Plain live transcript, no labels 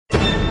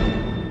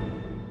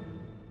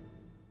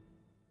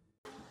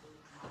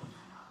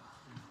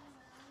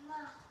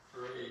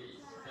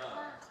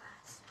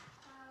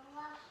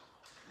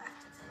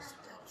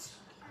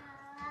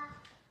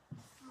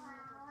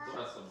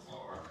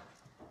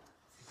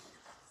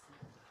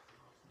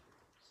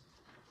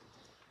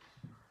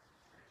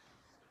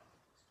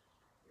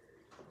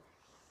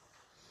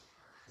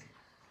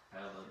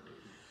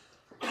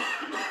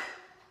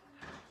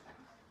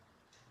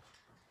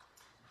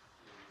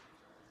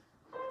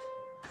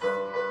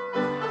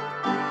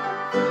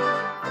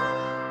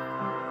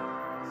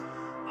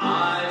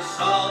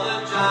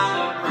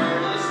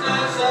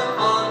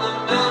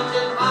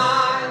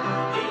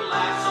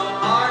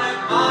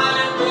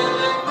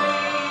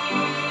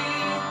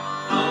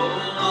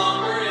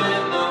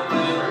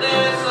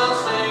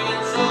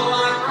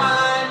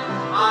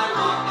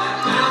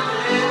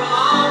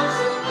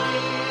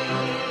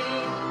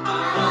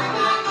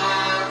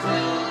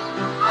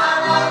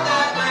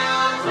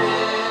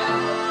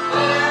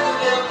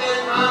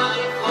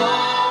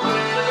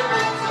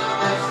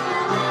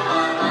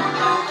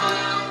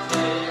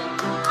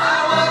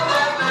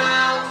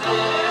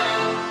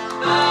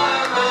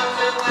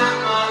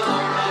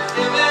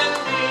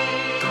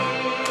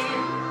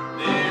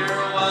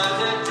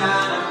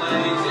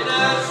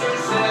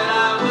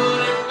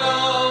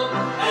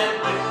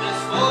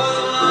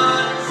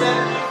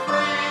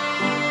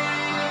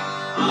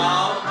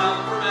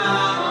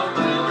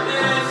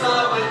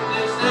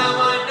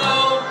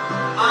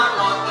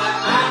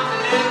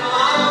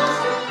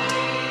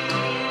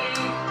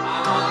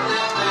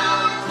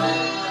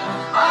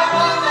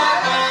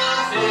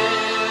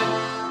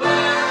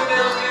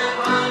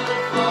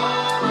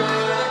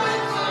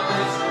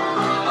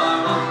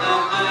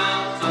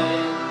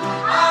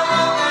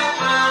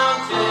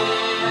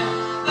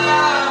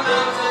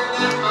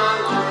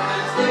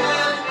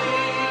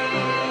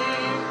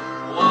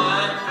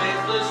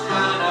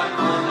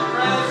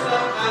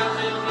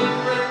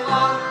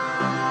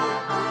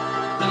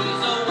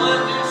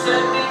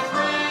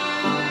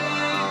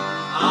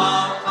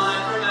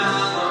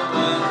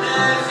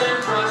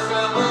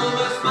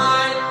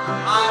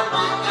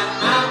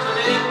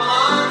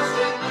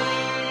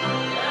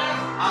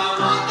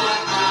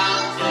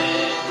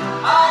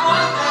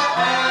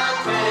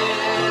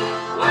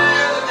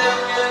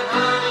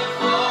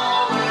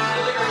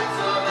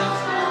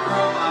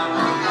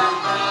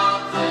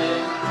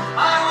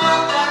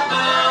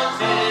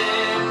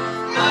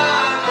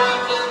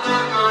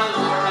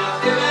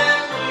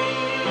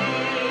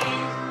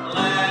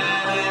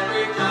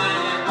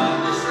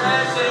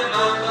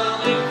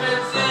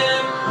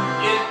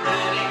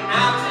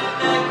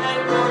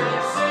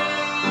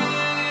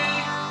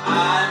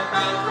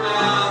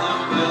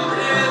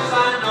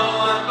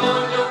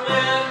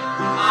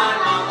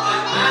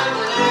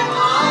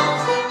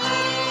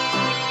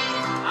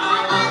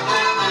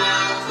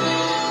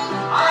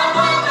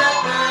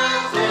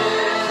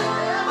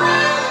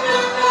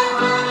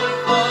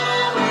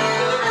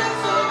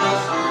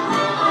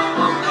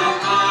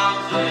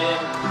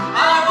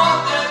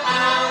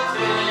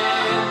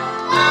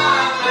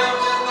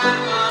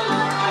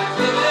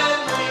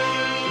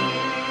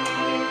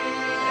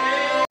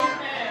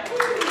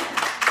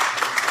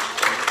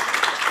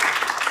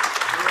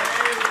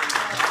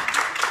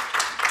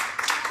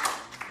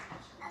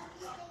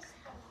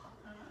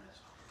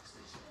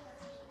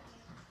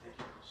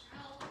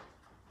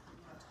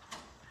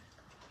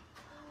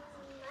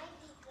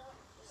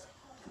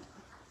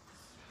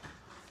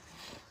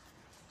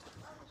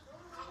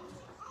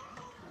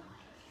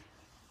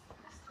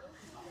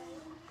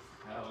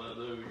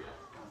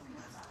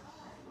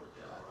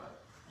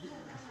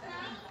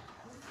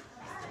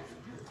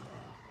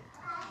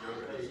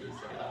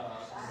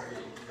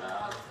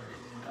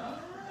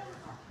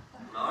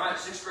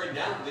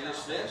be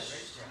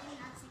dismissed.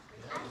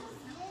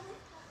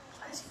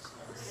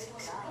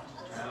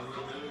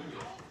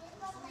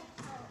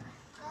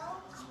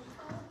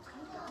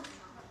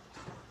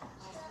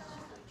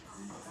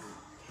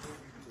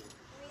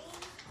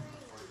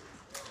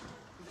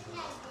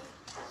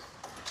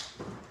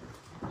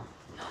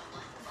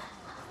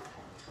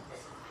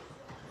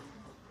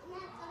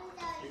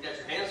 You got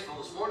your hands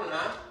full this morning,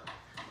 huh?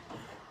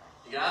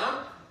 You got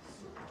them?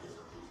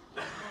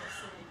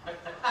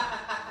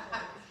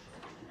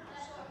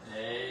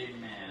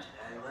 Amen.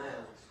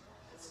 Amen.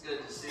 It's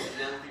good to see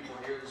the young people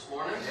here this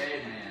morning.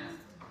 Amen.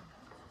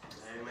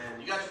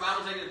 Amen. You got your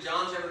Bible, take it to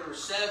John chapter number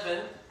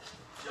 7.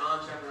 John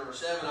chapter number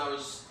 7. I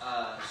was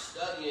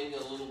studying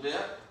a little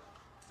bit,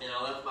 and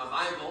I left my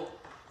Bible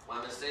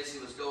while Miss Stacy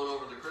was going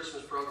over the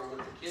Christmas program with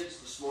the kids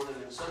this morning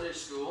in Sunday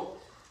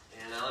school,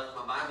 and I left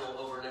my Bible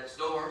over next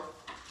door,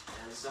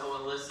 and so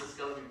Alyssa's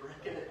going to be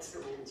bringing it to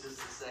me in just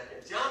a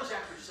second. John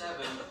chapter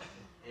 7,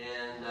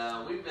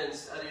 and we've been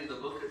studying the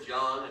book of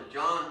John, and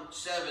John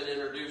 7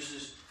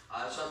 introduces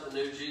something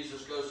new.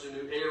 Jesus goes to a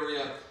new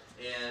area,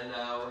 and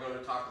we're going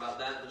to talk about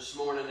that this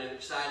morning, and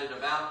excited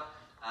about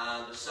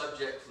the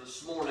subject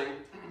this morning.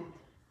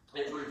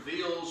 It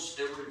reveals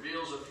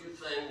a few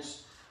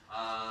things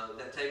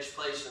that takes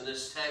place in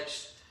this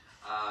text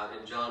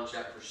in John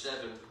chapter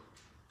 7,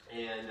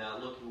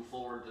 and looking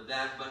forward to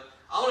that. But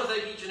I want to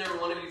thank each and every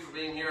one of you for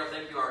being here. I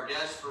thank you, our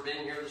guests, for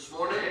being here this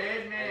morning.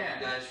 Amen.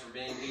 Thank you guys for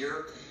being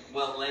here.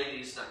 Well,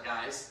 ladies, not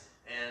guys.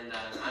 And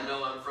I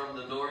know I'm from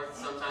the north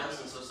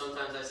sometimes, and so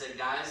sometimes I say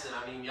guys, and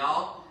I mean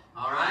y'all.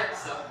 All right?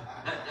 So,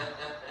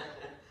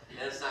 and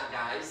it's not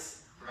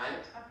guys,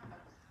 right?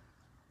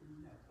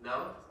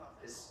 No?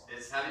 It's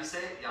how do you say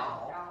it?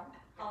 Y'all?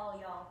 All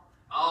y'all.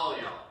 All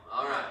y'all.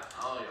 All right.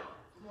 All y'all.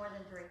 More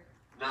than 3.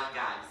 Not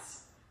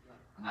guys.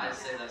 I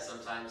say that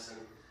sometimes, and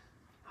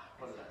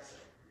what did I say?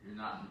 You're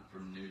not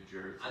from New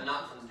Jersey. I'm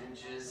not from New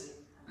Jersey.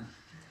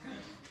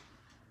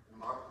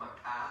 Mark my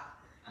car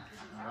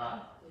All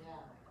right.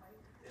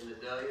 in the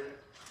W.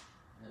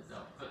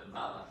 Don't put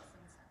Baba.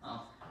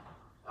 Oh,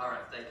 All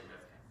right. Thank you,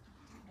 Becky.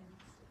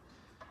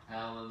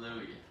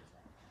 hallelujah.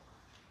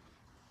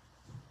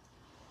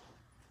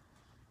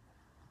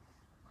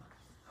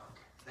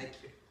 Okay. Thank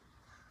you.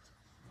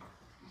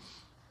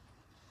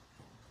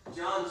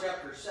 John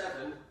chapter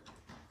 7.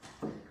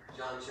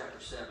 John chapter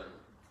 7.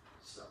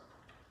 So,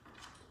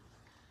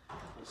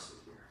 let's see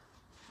here.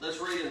 Let's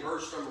read in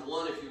verse number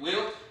 1, if you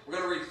will. We're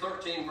going to read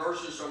 13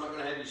 verses, so I'm not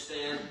going to have you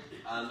stand.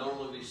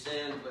 Normally we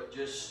stand, but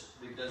just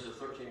because of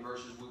 13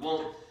 verses, we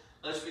won't.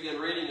 Let's begin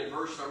reading in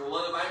verse number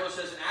 1. The Bible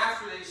says,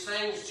 "After these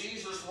things,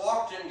 Jesus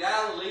walked in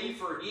Galilee,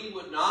 for he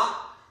would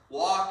not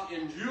walk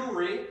in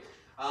Jewry,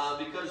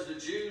 because the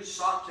Jews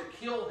sought to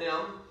kill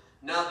him.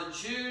 Now the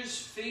Jews'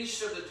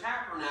 feast of the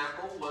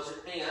tabernacle was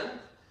at hand.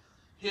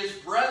 His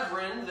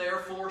brethren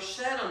therefore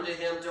said unto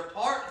him,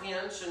 Depart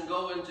hence and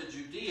go into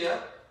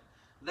Judea,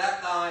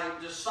 that thy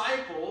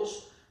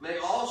disciples may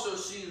also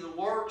see the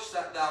works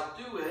that thou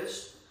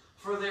doest.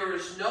 For there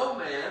is no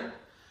man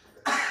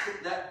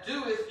that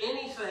doeth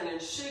anything in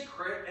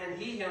secret, and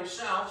he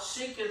himself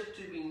seeketh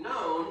to be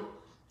known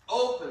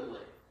openly.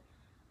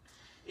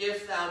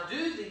 If thou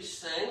do these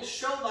things,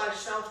 show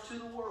thyself to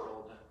the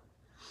world.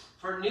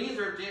 For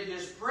neither did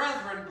his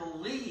brethren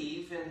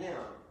believe in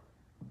him."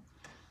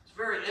 It's a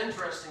very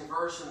interesting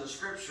verse in the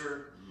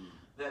Scripture,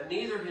 that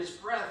neither his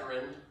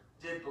brethren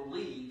did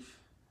believe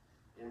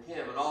in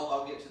him. And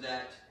I'll get to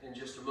that in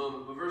just a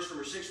moment. But verse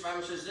number 6, the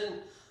Bible says,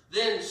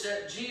 Then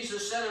said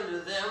Jesus said unto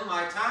them,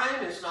 My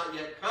time is not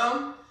yet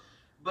come,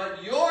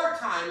 but your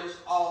time is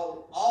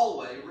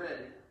always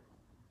ready.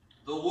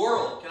 The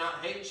world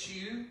cannot hate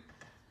you,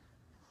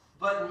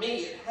 but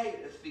me it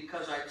hateth,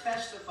 because I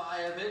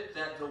testify of it,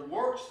 that the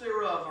works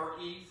thereof are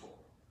evil.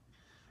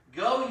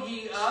 Go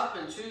ye up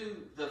unto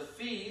the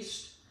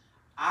feast.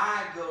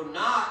 I go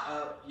not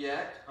up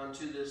yet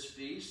unto this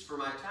feast, for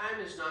my time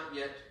is not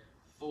yet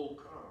full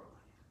come.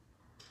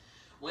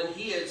 When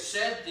he had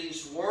said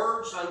these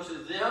words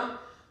unto them,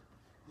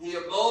 he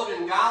abode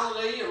in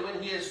Galilee, and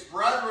when his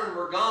brethren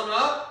were gone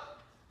up,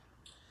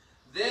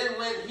 then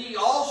went he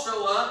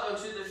also up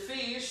unto the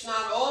feast,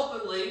 not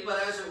openly,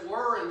 but as it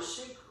were in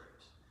secret.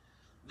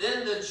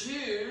 Then the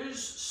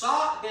Jews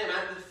sought him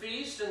at the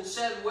feast, and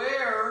said,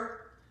 Where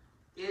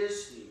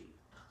is he?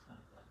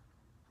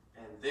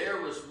 And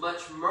there was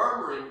much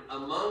murmuring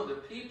among the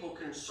people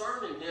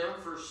concerning him,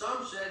 for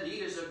some said, He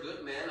is a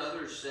good man,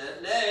 others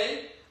said,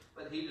 Nay,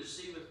 but he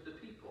deceiveth the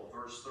people.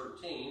 Verse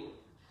 13,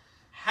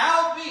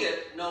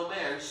 Howbeit no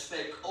man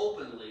spake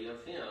openly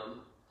of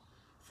him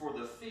for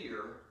the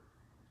fear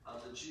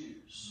of the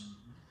Jews.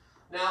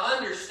 Now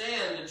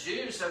understand, the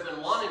Jews have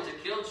been wanting to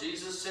kill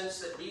Jesus since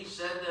that he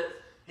said that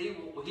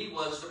he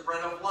was the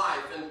bread of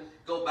life. And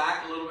go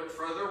back a little bit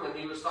further when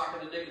he was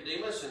talking to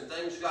Nicodemus, and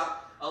things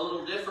got a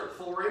little different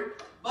for him.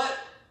 But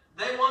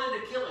they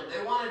wanted to kill him.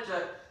 They wanted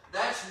to.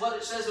 That's what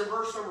it says in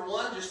verse number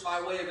 1, just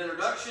by way of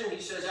introduction.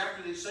 He says,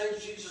 after these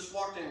things, Jesus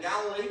walked in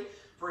Galilee,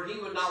 for he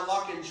would not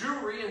walk in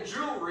Jewry. And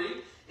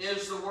Jewry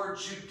is the word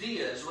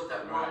Judea, is what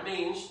that word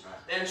means.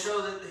 And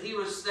so that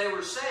they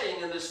were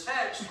saying in this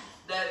text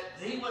that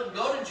he wouldn't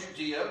go to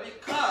Judea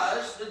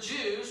because the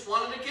Jews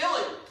wanted to kill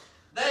him.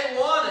 They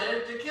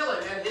wanted to kill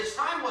him, and his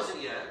time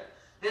wasn't yet.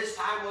 His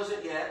time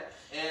wasn't yet.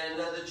 And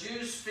the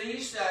Jews'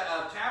 feast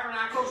of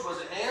tabernacles was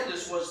at hand.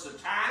 This was the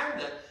time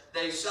that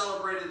they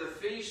celebrated the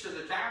feast of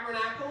the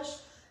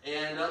tabernacles.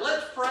 And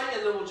let's pray,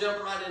 and then we'll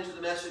jump right into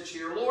the message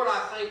here. Lord, I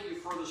thank you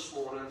for this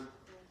morning.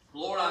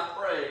 Lord, I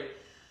pray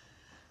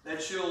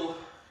that you'll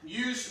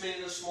use me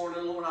this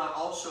morning. Lord, I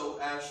also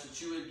ask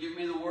that you would give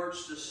me the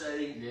words to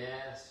say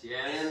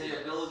and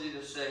the ability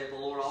to say.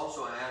 But Lord,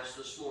 also I ask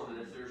this morning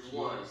if there's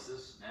one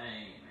Jesus'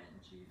 name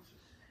and Jesus.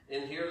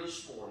 in here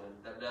this morning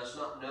that does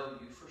not know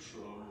you for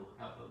sure. Oh,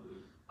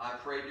 hallelujah. I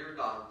pray, dear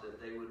God,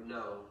 that they would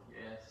know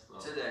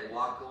Lord. today,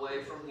 walk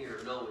away from here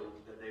knowing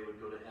that they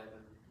would go to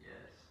heaven.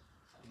 Yes.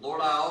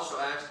 Lord, I also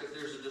ask if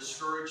there's a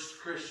discouraged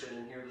Christian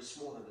in here this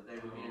morning that they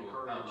would be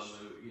encouraged.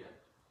 Hallelujah.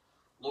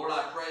 Lord,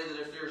 I pray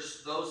that if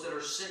there's those that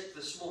are sick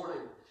this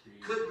morning,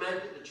 couldn't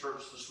make it to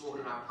church this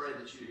morning, I pray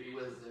that you be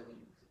with them.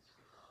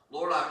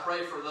 Lord, I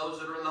pray for those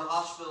that are in the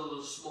hospital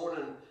this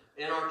morning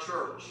in our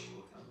church.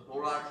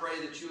 Lord, I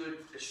pray that you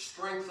would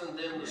strengthen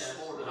them this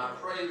morning. I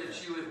pray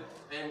that you would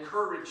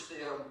encourage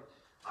them.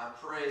 I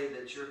pray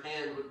that your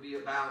hand would be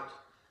about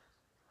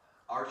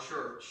our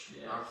church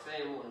and our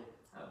family.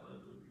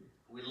 Hallelujah.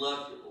 We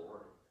love you,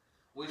 Lord.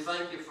 We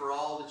thank you for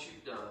all that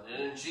you've done.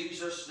 And in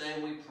Jesus'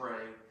 name we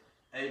pray.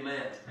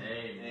 Amen.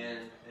 Amen.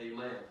 And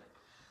amen.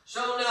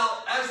 So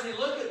now, as we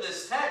look at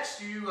this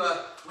text,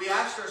 we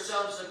asked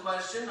ourselves the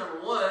question,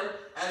 number one,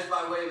 as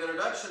by way of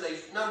introduction, they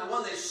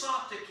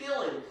sought to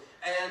kill him.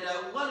 And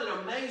what an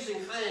amazing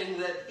thing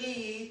that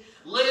he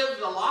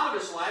lived a lot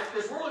of his life,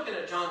 because we're looking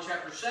at John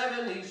chapter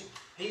 7.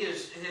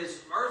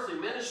 His earthly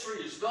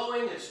ministry is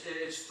going,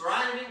 it's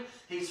thriving.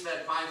 He's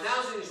fed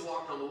 5,000, he's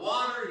walked on the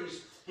water,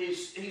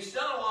 he's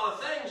done a lot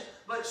of things,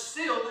 but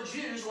still the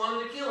Jews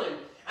wanted to kill him.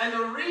 And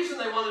the reason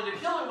they wanted to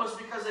kill him was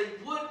because they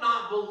would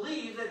not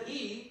believe that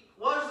he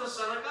was the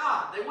Son of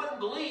God. They wouldn't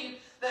believe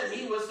that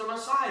he was the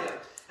Messiah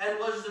and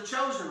was the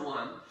chosen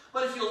one.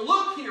 But if you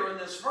look here in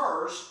this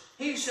verse,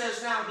 he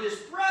says, now his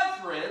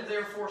brethren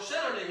therefore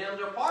said unto him,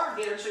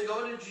 depart hence and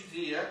go to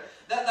Judea,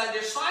 that thy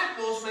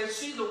disciples may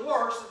see the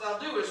works that thou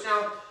doest.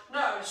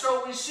 Now,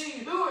 so we see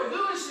who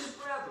is his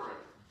brethren.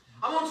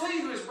 I'm going to tell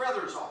you who his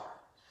brethren are.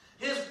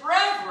 His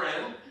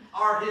brethren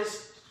are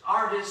his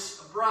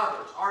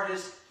brothers, are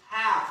his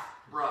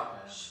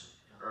half-brothers.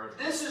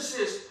 This is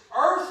his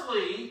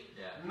earthly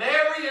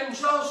Mary and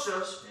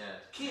Joseph's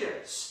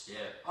kids.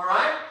 All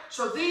right?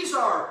 So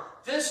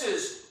this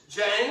is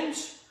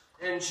James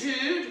and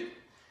Jude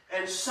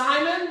and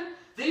Simon.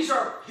 These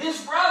are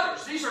his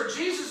brothers. These are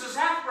Jesus'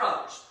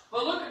 half-brothers.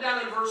 But look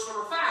down in verse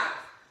number 5.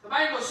 The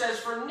Bible says,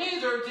 for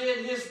neither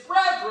did his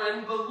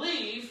brethren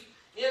believe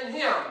in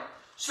him.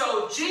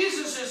 So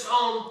Jesus'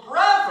 own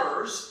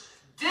brothers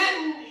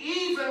didn't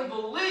even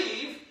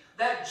believe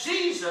that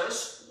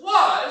Jesus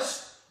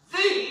was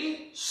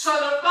the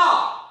Son of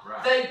God.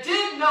 Right. They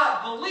did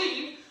not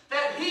believe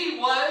that he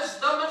was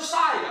the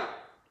Messiah.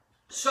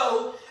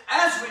 So,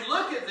 as we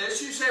look at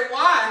this, you say,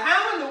 why?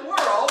 How in the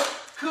world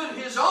could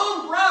his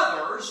own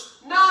brothers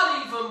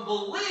not even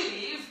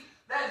believe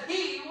that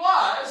he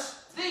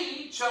was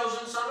the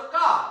chosen Son of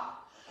God?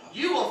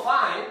 You will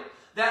find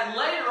that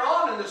later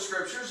on in the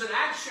Scriptures, in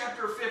Acts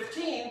chapter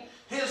 15,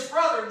 his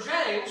brother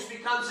James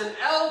becomes an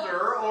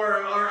elder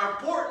or an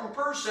important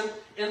person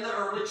in the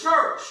early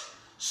church.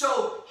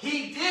 So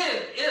he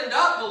did end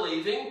up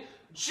believing.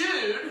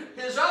 Jude,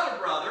 his other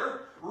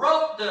brother,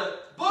 wrote the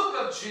book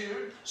of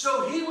Jude,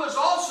 so he was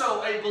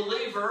also a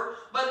believer,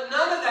 but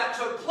none of that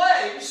took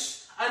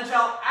place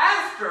until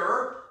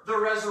after the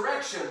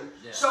resurrection.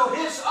 So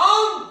his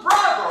own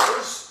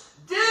brothers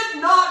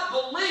did not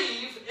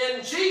believe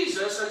in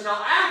Jesus until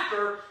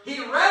after he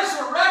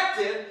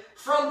resurrected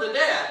from the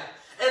dead.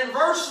 In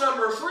verse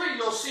number 3,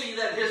 you'll see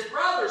that his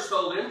brothers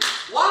told him,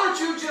 why don't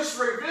you just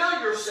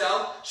reveal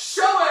yourself,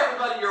 show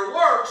everybody your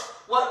works.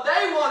 What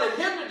they wanted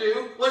him to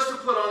do was to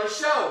put on a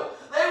show.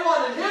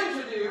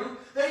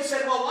 They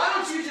said, well, why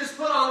don't you just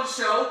put on a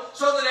show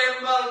so that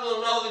everybody will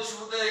know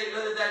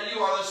that you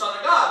are the Son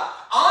of God?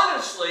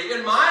 Honestly,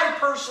 in my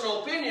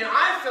personal opinion,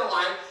 I feel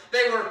like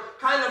they were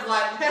kind of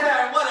like,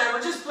 whatever,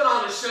 just put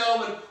on a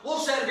show and we'll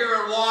sit here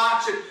and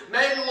watch and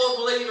maybe we'll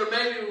believe or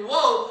maybe we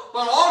won't.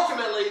 But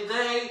ultimately,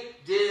 they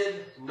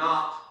did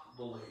not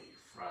believe.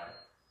 Right.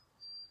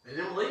 They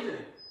didn't believe in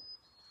him.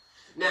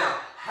 Now,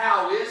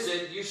 how is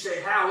it, you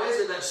say, how is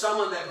it that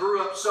someone that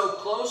grew up so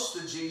close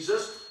to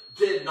Jesus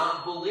did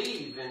not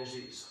believe in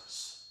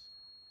Jesus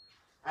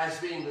as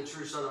being the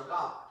true Son of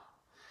God?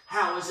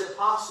 How is it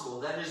possible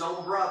that his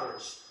own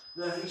brothers,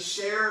 that he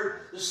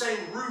shared the same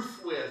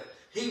roof with,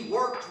 he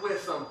worked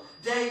with them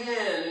day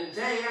in and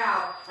day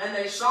out, and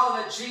they saw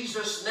that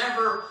Jesus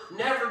never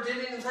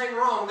did anything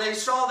wrong. They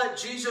saw that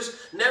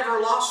Jesus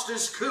never lost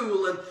his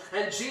cool,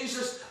 and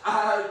Jesus,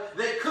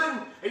 they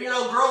couldn't,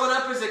 growing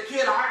up as a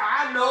kid,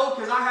 I know,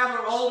 because I have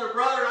an older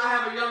brother and I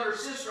have a younger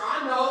sister,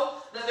 I know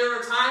that there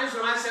were times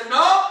when I said,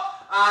 no,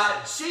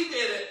 she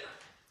did it.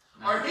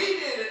 or he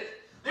did it.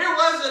 There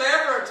wasn't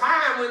ever a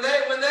time when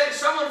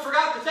someone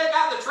forgot to take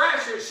out the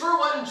trash. It sure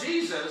wasn't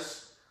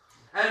Jesus.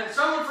 And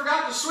someone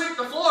forgot to sweep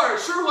the floor.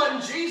 It sure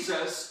wasn't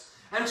Jesus.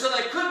 And so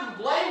they couldn't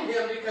blame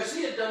him because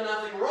he had done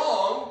nothing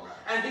wrong,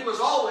 and he was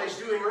always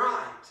doing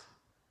right.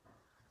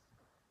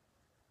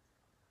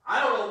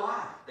 I don't know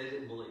why they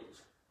didn't believe.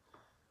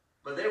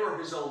 But they were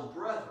his own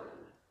brethren,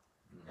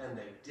 and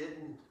they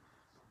didn't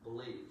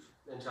believe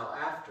until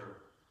after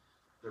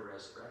the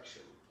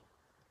resurrection.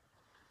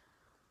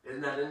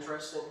 Isn't that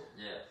interesting?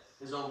 Yes.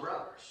 His own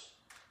brothers.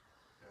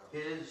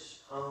 His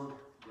own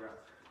brethren.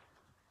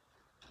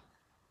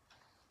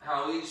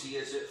 How easy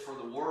is it for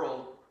the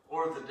world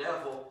or the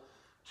devil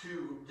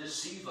to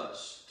deceive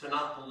us, to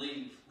not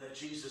believe that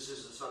Jesus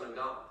is the Son of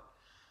God?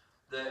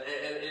 And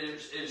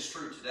it is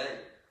true today.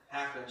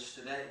 Happens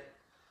today.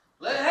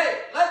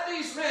 Let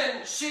these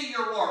men see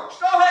your works.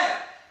 Go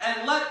ahead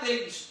and let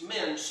these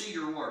men see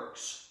your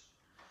works.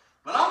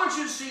 But I want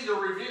you to see the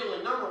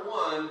revealing, number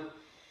one,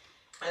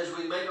 as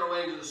we make our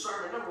way into the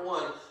sermon, number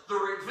one, the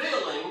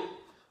revealing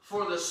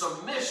for the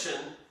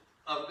submission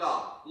of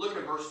God. Look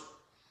at verse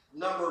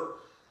number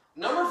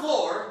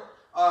 4.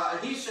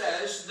 He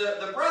says,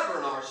 the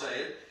brethren are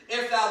saying,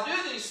 if thou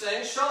do these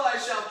things, show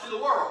thyself to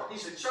the world. He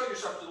said, show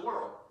yourself to the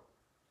world.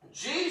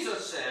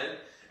 Jesus said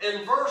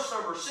in verse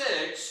number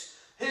 6,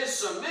 his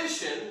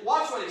submission,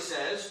 watch what he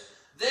says,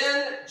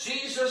 then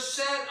Jesus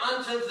said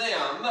unto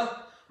them,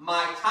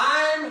 my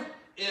time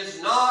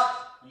is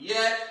not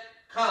yet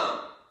come.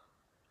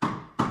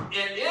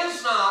 It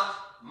is not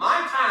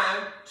my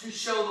time to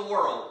show the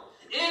world.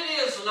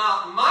 It is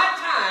not my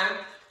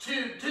time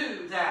to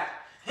do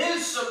that.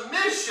 His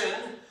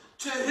submission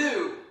to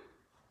who?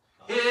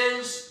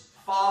 His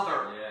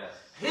Father. Yes.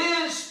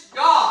 His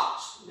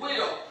God's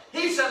will.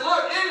 He said,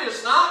 look, it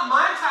is not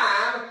my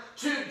time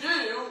to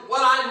do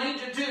what I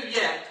need to do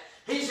yet.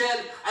 He said,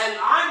 and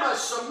I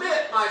must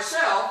submit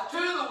myself to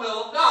the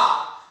will of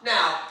God.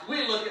 Now,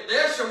 we look at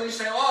this and we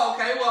say, oh,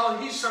 okay, well,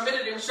 he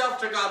submitted himself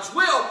to God's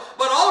will.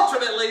 But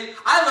ultimately,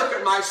 I look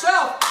at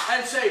myself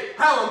and say,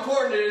 how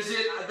important is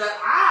it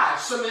that I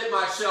submit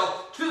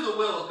myself to the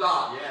will of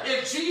God?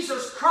 Yes. If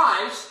Jesus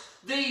Christ,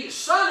 the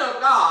Son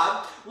of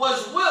God,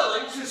 was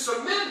willing to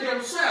submit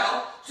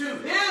himself to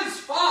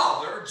his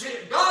Father,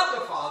 God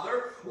the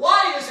Father,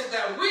 why is it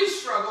that we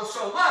struggle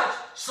so much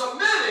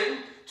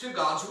submitting to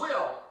God's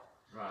will?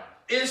 Right.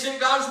 Is it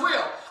God's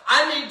will?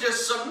 I need to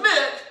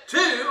submit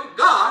to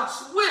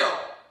God's will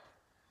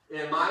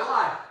in my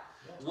life.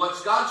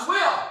 What's God's will?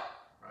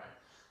 Right.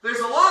 There's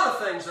a lot of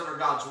things that are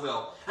God's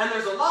will, and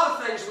there's a lot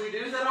of things we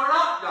do that are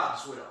not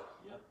God's will.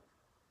 Yep.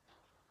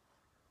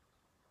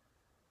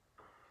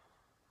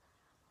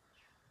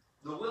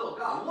 The will of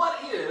God.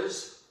 What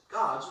is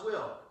God's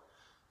will?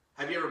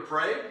 Have you ever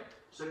prayed?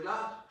 Said,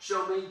 God,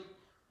 show me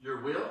your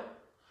will.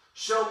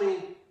 Show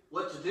me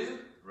what to do.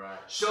 Right.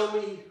 Show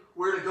me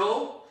where to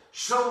go.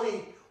 Show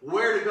me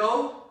where to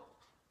go.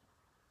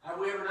 Have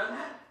we ever done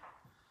that?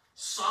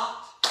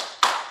 Sought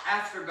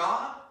after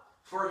God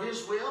for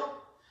his will?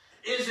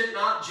 Is it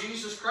not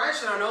Jesus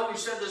Christ? And I know we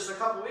said this a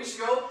couple weeks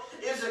ago.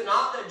 Is it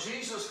not that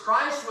Jesus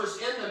Christ was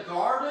in the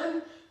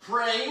garden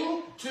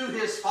praying to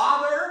his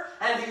Father?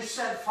 And he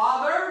said,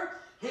 Father,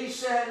 he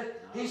said,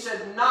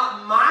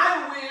 not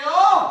my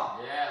will,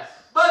 yes,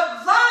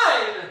 but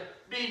thine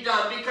be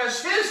done.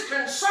 Because his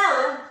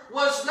concern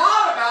was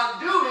not about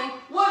doing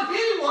what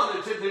he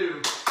wanted to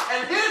do.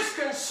 And his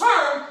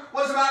concern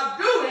was about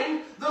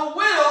doing the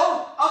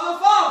will of the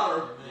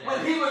Father. Amen.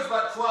 When he was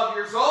but 12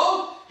 years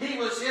old, he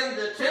was in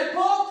the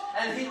temple,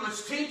 and he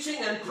was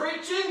teaching and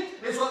preaching,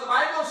 is what the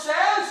Bible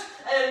says.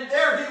 And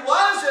there he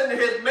was, and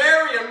his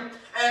Mary and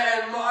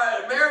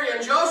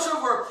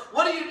Joseph were,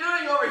 what are you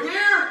doing over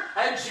here?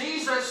 And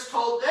Jesus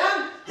told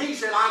them, he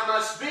said, I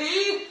must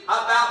be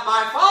about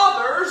my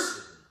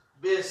Father's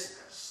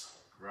business.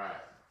 right.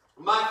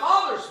 My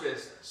Father's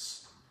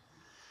business.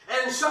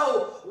 And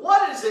so,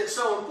 what is it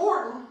so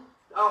important?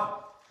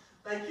 Oh,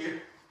 thank you.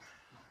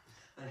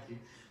 Thank you.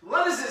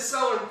 What is it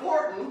so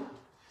important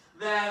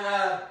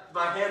that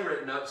my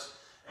handwritten notes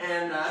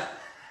and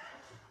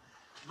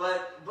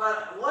but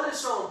what is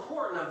so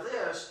important of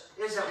this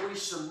is that we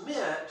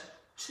submit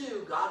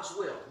to God's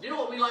will. You know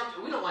what we like?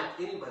 We don't like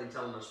anybody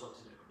telling us what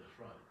to do. That's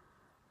right.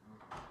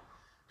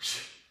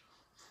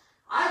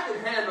 I can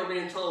handle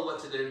being told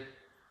what to do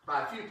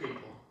by a few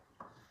people,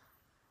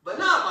 but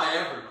not by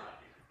everybody.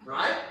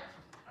 Right?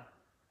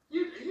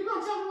 You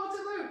gonna tell me what to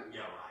do?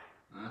 Yeah,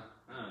 right.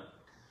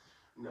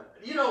 No,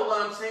 you know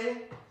what I'm saying?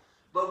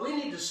 But we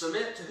need to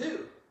submit to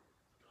who?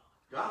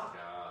 God.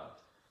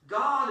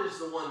 God is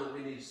the one that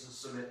we need to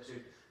submit to.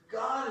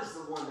 God is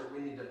the one that we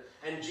need to.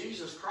 And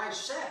Jesus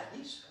Christ said,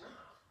 he said, no,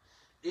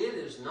 it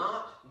is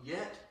not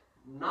yet,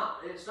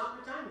 it's not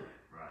my time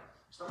yet. Right.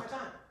 It's not my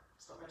time.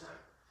 It's not my time.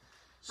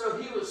 So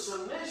he was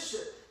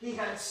he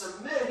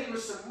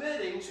was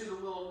submitting to the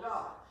will of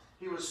God.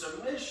 He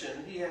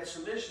had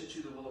submission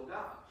to the will of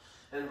God.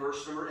 And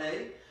verse number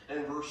 8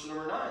 and verse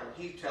number 9,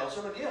 he tells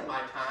him again, my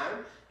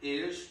time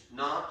is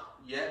not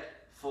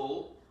yet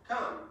full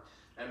come.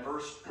 And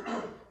verse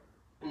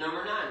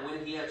Number 9,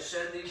 when he had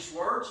said these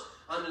words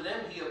unto them,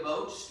 he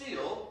abode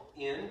still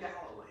in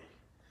Galilee.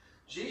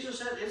 Jesus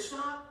said, it's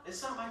not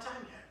my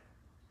time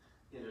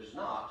yet. It is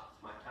not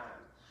my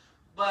time.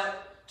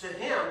 But to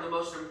him, the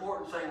most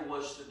important thing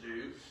was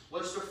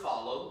to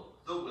follow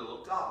the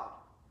will of God.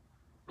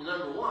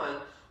 Number 1,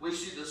 we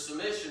see the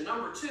submission.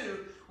 Number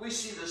 2, we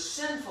see the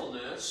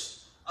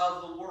sinfulness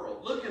of the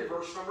world. Look in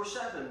verse number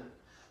 7.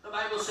 The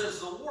Bible says,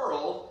 the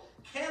world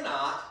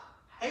cannot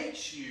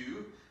hate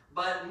you,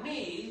 but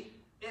me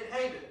it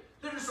hated.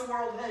 Who does the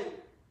world hate?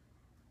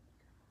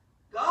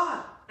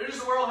 God. Who does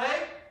the world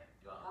hate?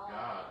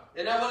 God.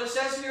 Isn't that what it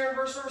says here in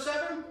verse number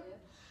 7?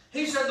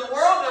 He said, the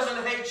world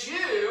doesn't hate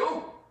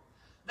you,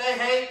 they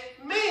hate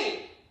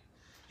me.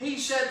 He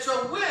said,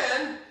 so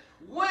when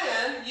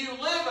you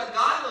live a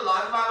godly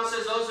life, the Bible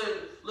says those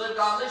that live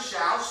godly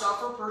shall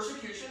suffer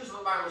persecution, is what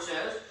the Bible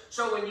says.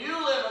 So when you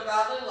live a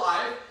godly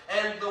life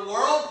and the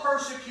world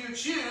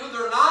persecutes you,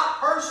 they're not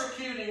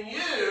persecuting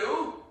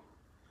you,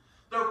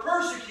 they're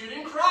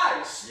persecuting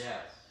Christ.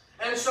 Yes.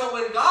 And so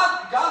when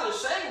God is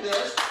saying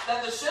this,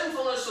 that the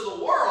sinfulness of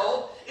the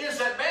world is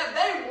that, man,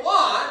 they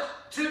want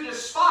to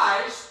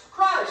despise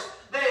Christ.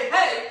 They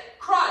hate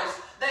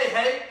Christ. They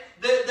hate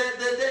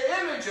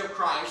the image of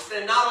Christ.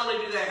 And not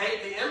only do they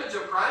hate the image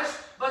of Christ,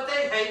 but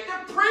they hate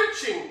the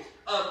preaching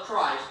of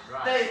Christ.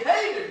 Right. They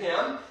hated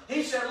him.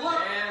 He said,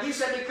 look, he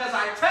said, because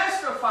I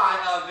testify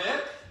of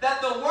it,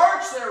 that the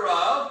works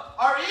thereof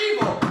are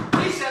evil.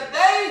 He said,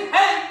 they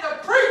hate the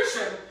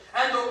preaching,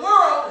 and the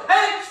world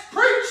hates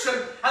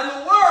preaching, and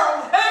the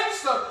world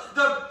hates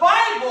the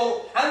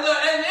Bible, and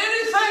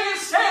anything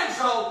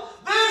essential.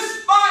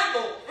 This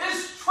Bible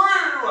is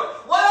true.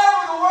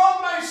 Whatever the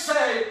world may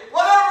say,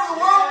 whatever the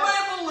world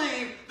may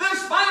believe,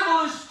 this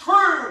Bible is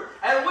true,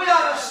 and we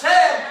ought to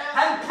stand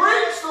and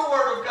preach the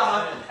Word of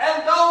God.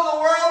 And though the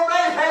world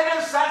may hate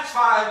us, that's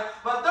fine,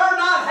 but they're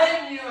not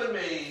hating you and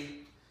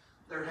me.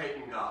 They're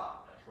hating God.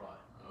 That's right.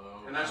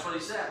 Oh, And that's what he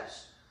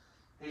says.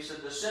 He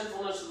said the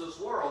sinfulness of this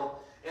world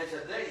is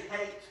that they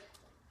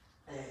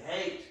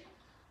hate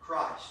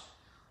Christ.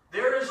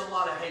 There is a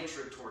lot of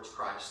hatred towards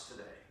Christ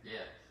today. Yeah.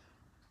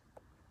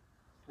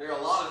 There are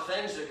a lot of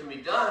things that can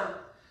be done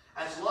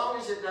as long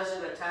as it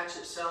doesn't attach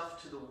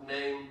itself to the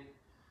name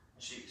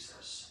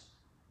Jesus.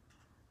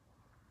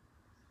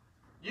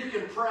 You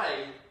can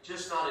pray,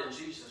 just not in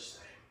Jesus'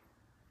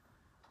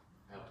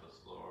 name. Help us,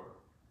 Lord.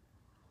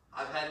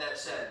 I've had that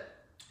said.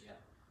 Yeah.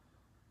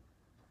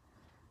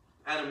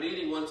 At a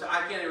meeting one time,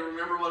 I can't even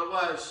remember what it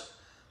was.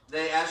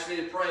 They asked me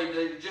to pray.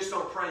 They just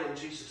don't pray in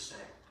Jesus'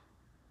 name.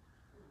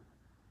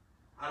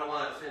 I don't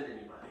want to offend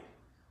anybody.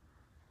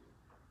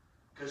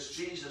 Because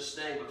Jesus'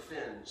 name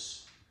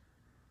offends.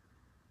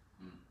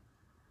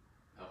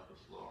 Help us,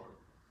 Lord.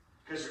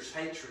 Because there's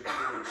hatred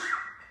towards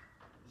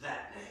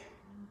that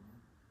name.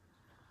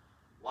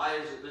 Why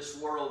is it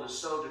this world is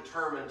so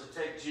determined to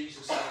take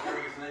Jesus out of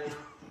everything?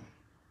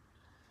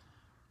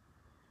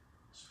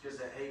 It's because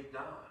they hate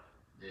God.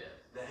 Yeah.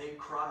 They hate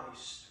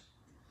Christ.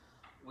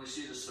 We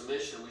see the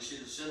submission, we see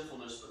the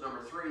sinfulness, but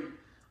number 3,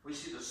 we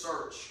see the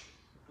search.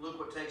 Look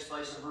what takes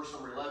place in verse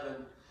number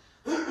 11.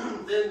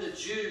 Then the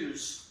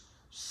Jews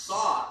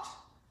sought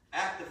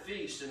at the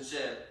feast and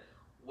said,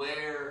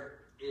 where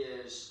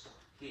is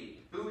he?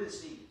 Who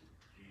is he?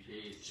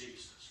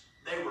 Jesus.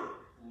 They were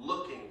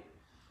looking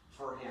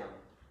for him.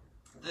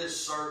 This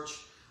search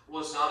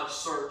was not a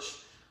search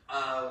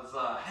of,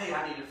 hey,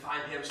 I need to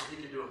find him so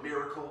he can do a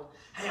miracle.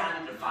 Hey, I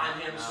need to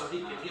find him so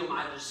he can heal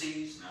my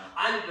disease.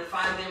 I need to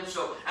find him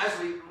so, as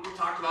we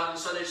talked about in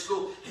Sunday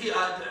school, he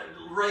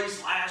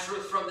raised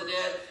Lazarus from the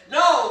dead.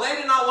 No, they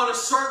did not want to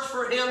search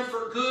for him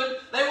for good.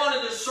 They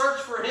wanted to search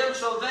for him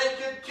so they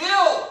could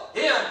kill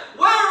him.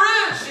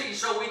 Where is he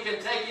so we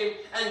can take him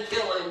and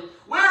kill him?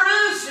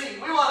 Where is he?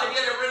 We want to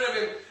get rid of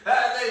him.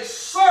 They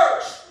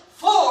searched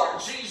for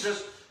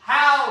Jesus.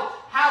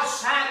 How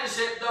sad is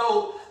it,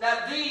 though,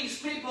 that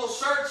these people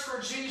searched for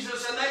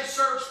Jesus, and they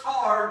searched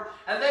hard,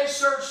 and they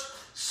searched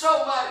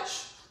so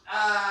much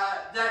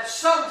that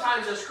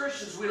sometimes as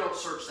Christians we don't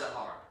search that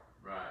hard.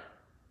 Right.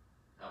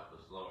 Help us,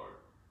 Lord.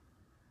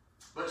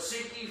 But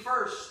seek ye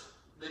first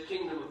the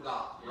kingdom of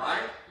God,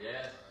 right?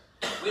 Yes.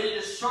 We need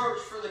to search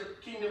for the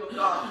kingdom of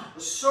God.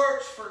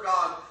 Search for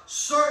God.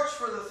 Search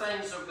for the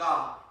things of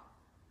God.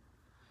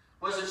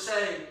 What does it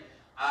say?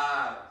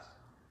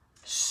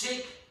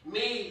 Seek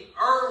me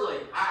early.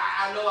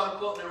 I know I'm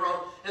quoting it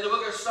wrong. In the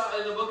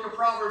book of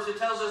Proverbs, it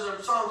tells us,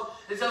 in Psalms,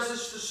 it tells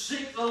us to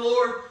seek the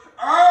Lord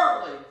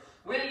early.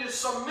 We need to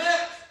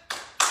submit.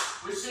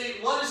 We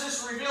see, what does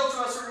this reveal to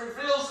us? It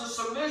reveals the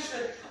submission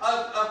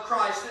of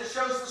Christ. It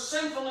shows the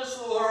sinfulness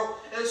of the world.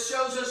 It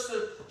shows us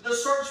the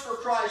search for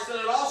Christ. And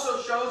it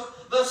also shows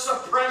the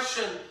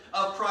suppression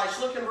of Christ.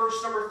 Look in verse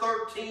number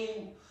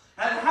 13.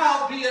 And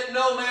howbeit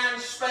no man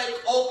spake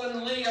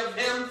openly of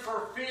him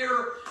for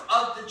fear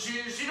of the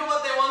Jews. You know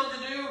what they wanted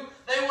to do?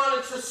 They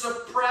wanted to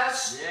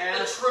suppress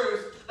the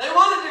truth. They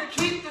wanted to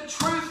keep the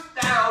truth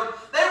down.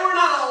 They were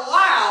not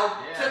allowed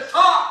to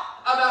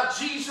talk about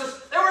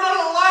Jesus. They were not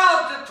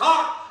allowed to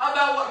talk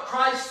about what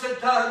Christ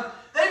had done.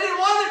 They didn't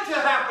want to to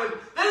happen.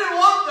 They didn't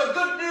want the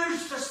good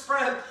news to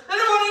spread. They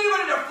didn't want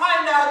anybody to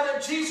find out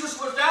that Jesus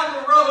was down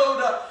the road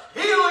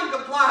healing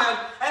the blind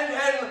and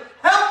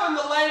helping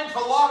the lame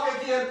to walk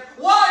again.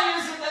 Why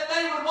is it that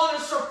they would want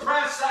to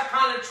suppress that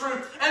kind of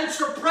truth and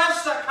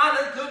suppress that kind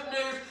of good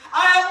news?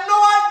 I have no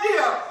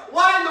idea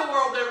why in the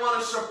world they want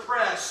to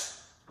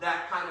suppress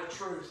that kind of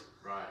truth.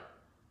 Right.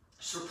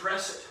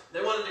 Suppress it.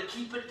 They wanted to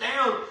keep it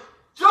down.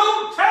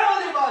 Don't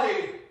tell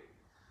anybody.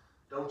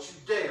 Don't you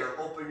dare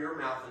open your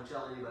mouth and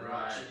tell anybody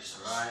about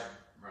Jesus.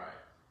 Right.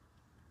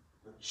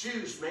 The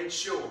Jews made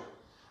sure.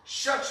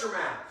 Shut your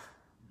mouth.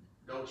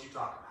 Don't you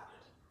talk about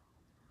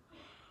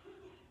it.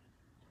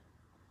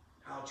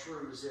 How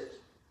true is it?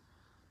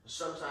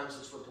 Sometimes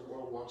it's what the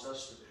world wants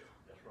us to do.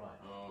 That's right.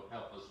 Oh,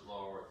 help us,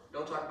 Lord.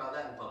 Don't talk about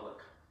that in public.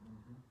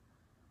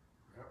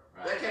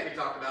 Right. That can't be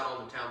talked about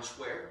on the town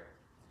square.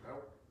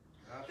 Nope.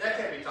 That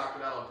can't be talked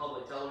about on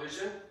public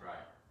television.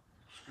 Right.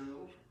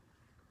 Schools.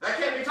 That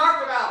can't be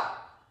talked about.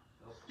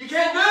 You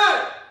can't do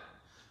it.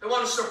 They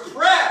want to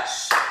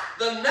suppress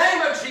the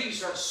name of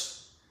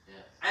Jesus. Yes.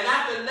 And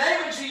at the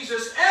name of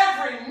Jesus,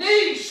 every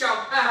knee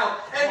shall bow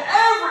and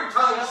every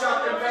tongue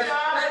shall confess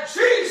that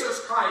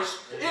Jesus Christ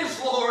is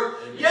Lord.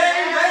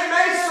 Yea, they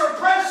may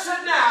suppress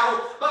it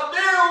now, but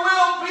there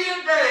will be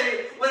a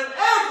day when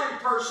every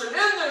person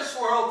in this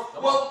world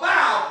will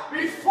bow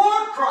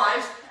before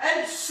Christ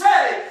and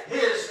say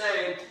His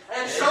name.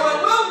 And so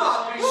it will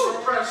not be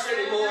suppressed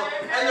anymore.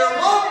 And there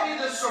won't be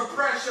the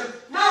suppression.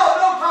 No,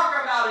 don't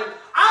talk about Him.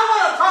 I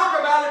want to talk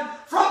about Him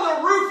from the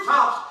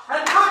rooftops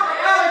and talk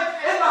about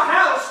Him in the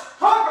house.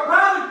 Talk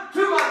about Him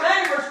to my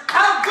neighbors.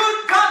 How good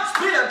God's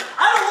been.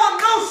 I don't want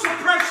no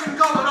suppression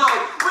going on.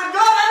 When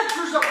God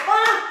answers a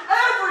prayer,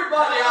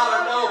 everybody ought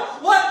to know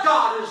what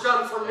God has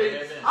done for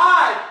me. Amen.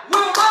 I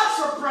will not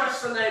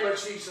suppress the name of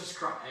Jesus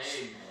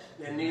Christ.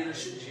 Amen. And neither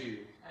should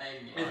you.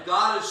 Amen. If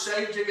God has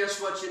saved you, guess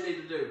what you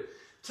need to do?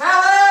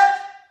 Tell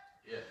it!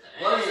 Yes.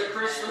 What does the Amen.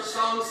 Christmas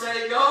song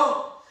say?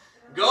 Go!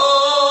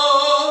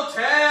 Go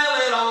tell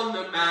it on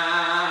the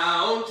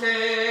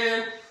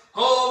mountain,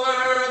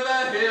 over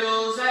the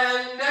hills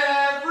and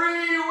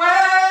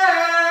everywhere.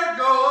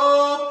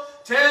 Go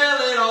tell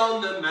it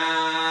on the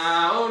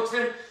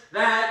mountain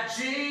that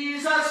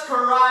Jesus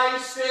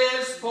Christ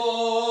is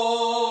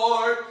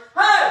born.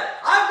 Hey,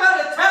 I've got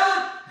to tell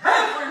it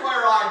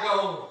everywhere I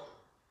go.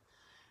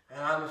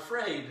 And I'm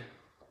afraid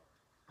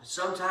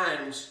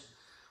sometimes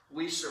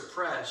we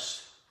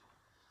suppress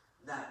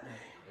that name.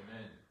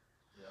 Amen.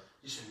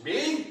 You say,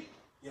 me?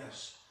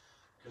 Yes,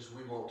 because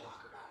we won't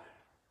talk about it.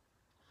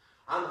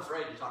 I'm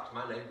afraid to talk to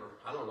my neighbor.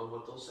 I don't know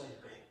what they'll say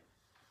to me.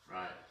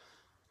 Right.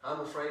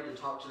 I'm afraid to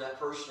talk to that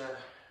person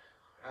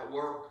at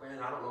work. Man,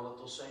 I don't know what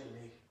they'll say to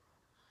me.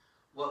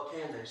 What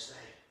can they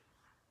say?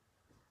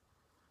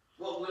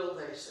 What will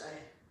they say?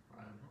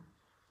 Right.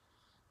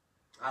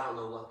 I don't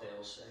know what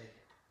they'll say.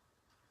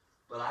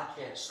 But I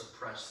can't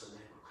suppress the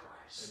name of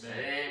Christ.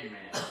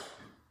 Amen.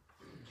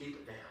 Keep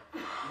it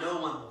down.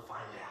 No one will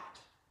find out.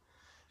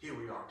 Here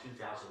we are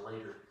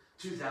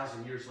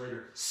 2,000 years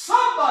later.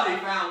 Somebody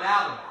found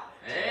out about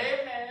it.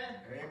 Amen.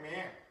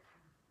 Amen.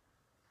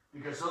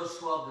 Because those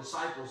 12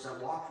 disciples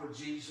that walked with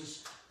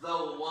Jesus,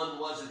 though one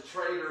was a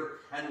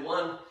traitor and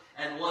one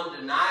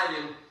denied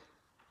Him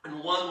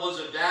and one was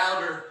a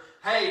doubter,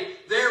 hey,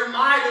 there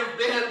might have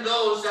been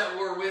those that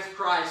were with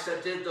Christ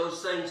that did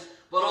those things.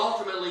 But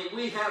ultimately,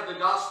 we have the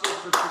gospel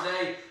for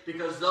today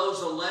because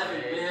those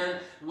 11 men,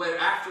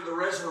 after the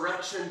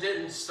resurrection,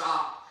 didn't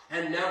stop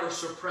and never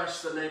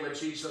suppressed the name of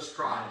Jesus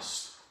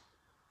Christ.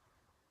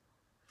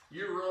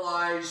 You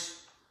realize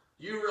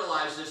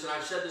this, and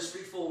I've said this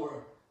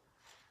before,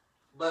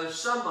 but if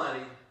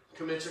somebody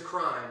commits a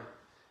crime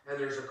and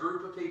there's a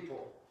group of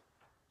people,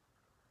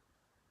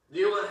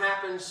 you know what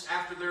happens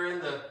after they're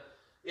in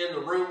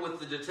the room with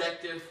the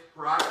detective,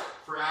 right,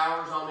 for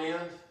hours on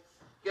end?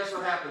 Guess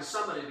what happens?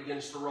 Somebody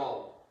begins to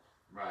roll.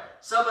 Right.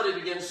 Somebody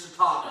begins to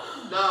talk.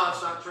 No,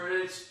 it's not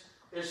true. It's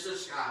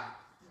this guy.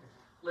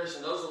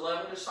 Listen, those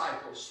 11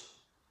 disciples,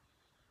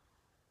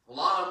 a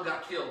lot of them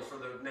got killed for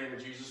the name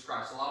of Jesus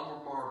Christ. A lot of them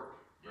were martyred.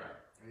 Right.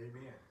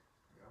 Amen.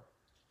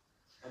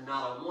 And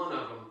not a one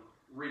of them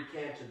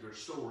recanted their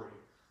story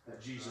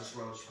that Jesus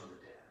rose from the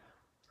dead.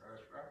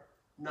 That's right.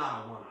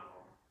 Not a one of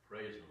them.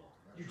 Praise the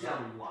Lord. You tell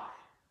me why.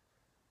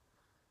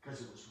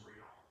 Because it was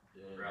real.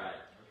 Yeah. Right.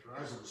 That's right.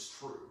 Because it was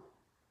true.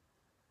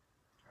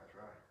 That's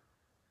right.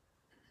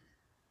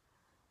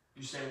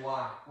 You say,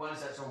 why? Why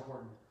is that so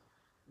important?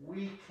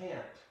 We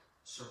can't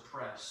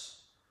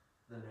suppress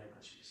the name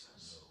of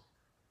Jesus.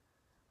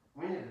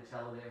 We need to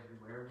tell it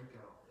everywhere we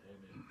go.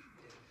 Amen.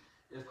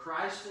 If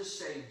Christ has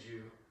saved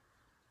you,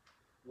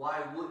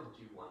 why wouldn't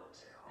you want to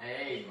tell?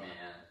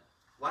 Amen.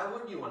 Why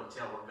wouldn't you want to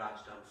tell what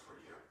God's done for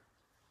you?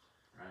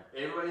 Right.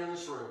 Everybody in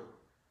this room,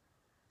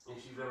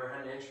 if you've ever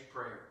had an answered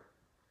prayer,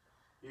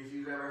 if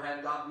you've ever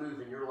had God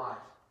move in your life,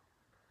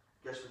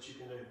 guess what you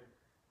can do?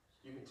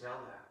 You can tell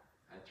that.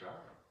 That's right.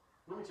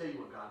 Let me tell you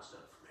what God's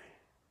done for me.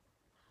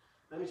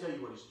 Let me tell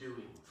you what He's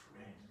doing for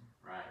me.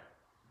 Right.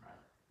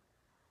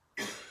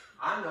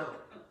 I know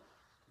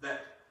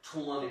that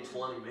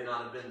 2020 may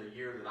not have been the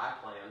year that I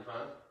planned,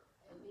 huh?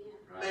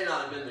 Right. May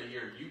not have been the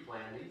year you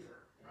planned either.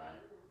 Right.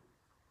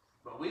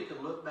 But we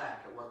can look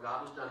back at what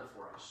God has done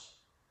for us.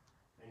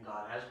 And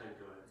God has been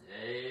good.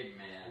 And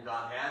Amen.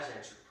 God has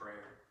answered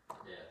prayer.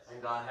 Yes.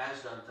 And God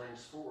has done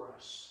things for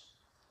us.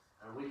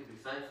 And we can be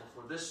thankful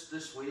for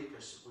this week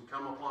as we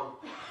come upon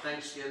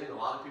Thanksgiving. A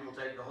lot of people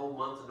take the whole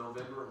month of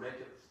November and make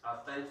it a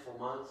thankful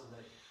month. And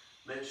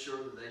they make sure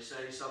that they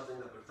say something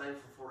that they're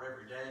thankful for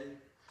every day.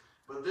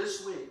 But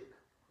this week,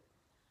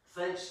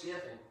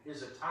 Thanksgiving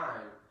is a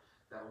time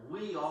that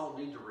we all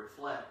need to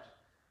reflect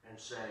and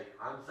say,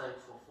 I'm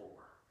thankful for.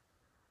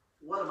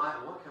 What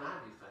can I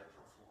be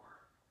thankful for?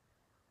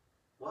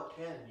 What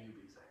can you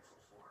be thankful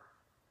for?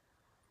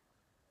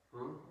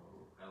 Oh,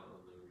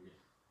 hallelujah.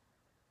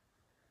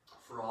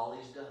 For all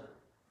he's done.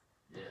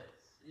 Yes.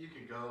 You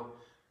could go,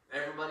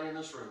 everybody in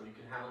this room, you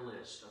can have a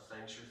list of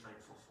things you're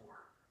thankful for.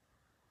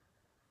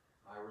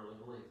 I really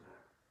believe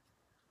that.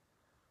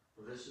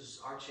 Well, this is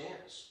our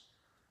chance.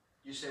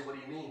 You say, what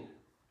do you mean?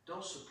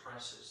 Don't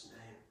suppress his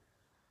name.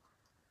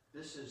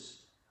 This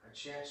is a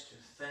chance to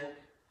thank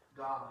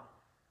God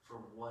for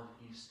what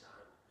he's done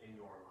in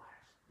your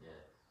life. Yes.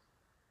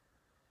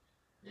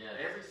 Yes.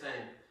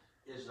 Everything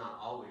is not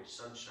always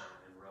sunshine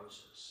and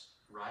roses,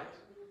 right?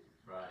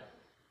 Right.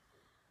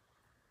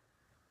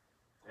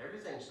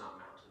 Everything's not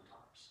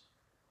mountaintops.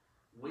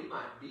 We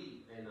might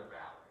be in a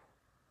valley,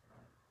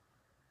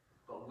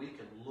 but we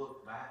can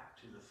look back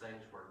to the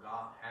things where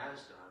God has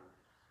done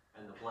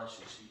and the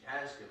blessings he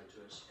has given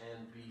to us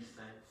and be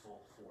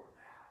thankful for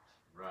that.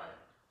 Right.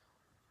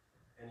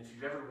 And if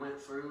you've ever went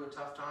through a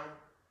tough time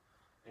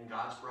and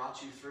God's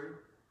brought you through,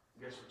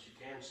 guess what you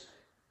can say?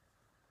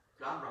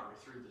 God brought me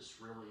through this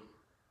really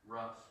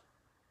rough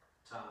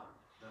time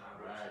that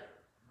I went Right.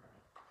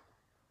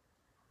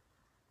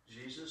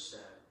 through. Jesus said,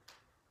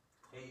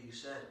 he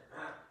said,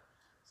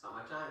 it's not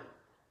my time.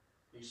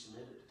 He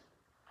submitted.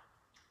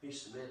 He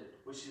submitted.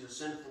 We see the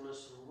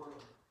sinfulness of the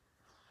world.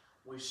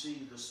 We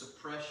see the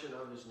suppression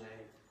of his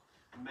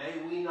name. May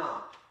we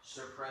not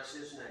suppress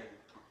his name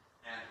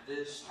at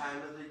this time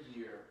of the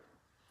year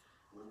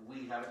when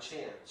we have a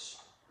chance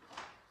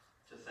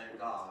to thank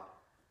God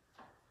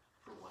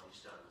for what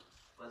he's done.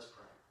 Let's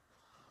pray.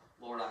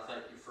 Lord, I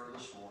thank you for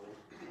this morning.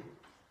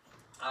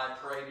 I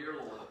pray, dear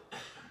Lord,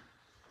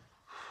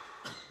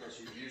 that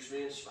you use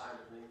me in spite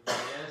of me.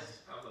 Yes.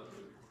 Hallelujah.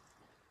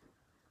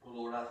 Well,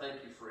 Lord, I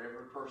thank you for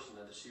every person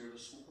that is here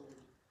this morning.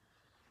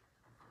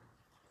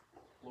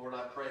 Lord,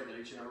 I pray that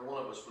each and every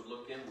one of us would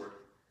look inward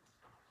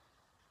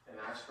and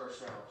ask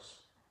ourselves,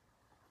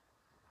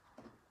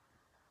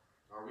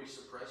 are we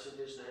suppressing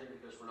his name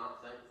because we're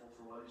not thankful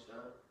for what he's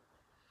done?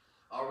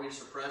 Are we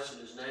suppressing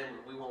his name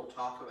when we won't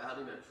talk about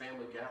him at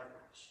family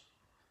gatherings?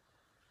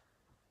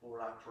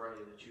 Lord, I pray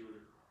that you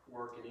would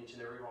work in each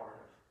and every heart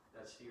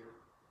that's here.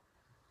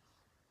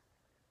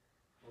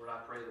 Lord, I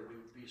pray that we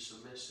would be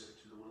submissive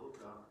to the will of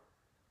God.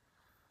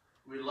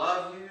 We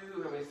love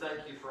you and we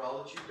thank you for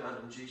all that you've done.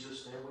 In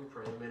Jesus' name we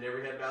pray. Amen.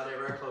 Every head bowed,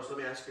 every eye closed. Let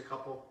me ask you a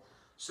couple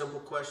simple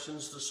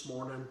questions this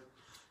morning.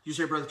 You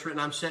say, Brother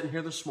Trenton, I'm sitting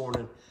here this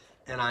morning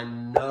and I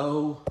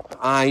know,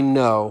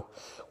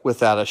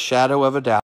 without a shadow of a doubt,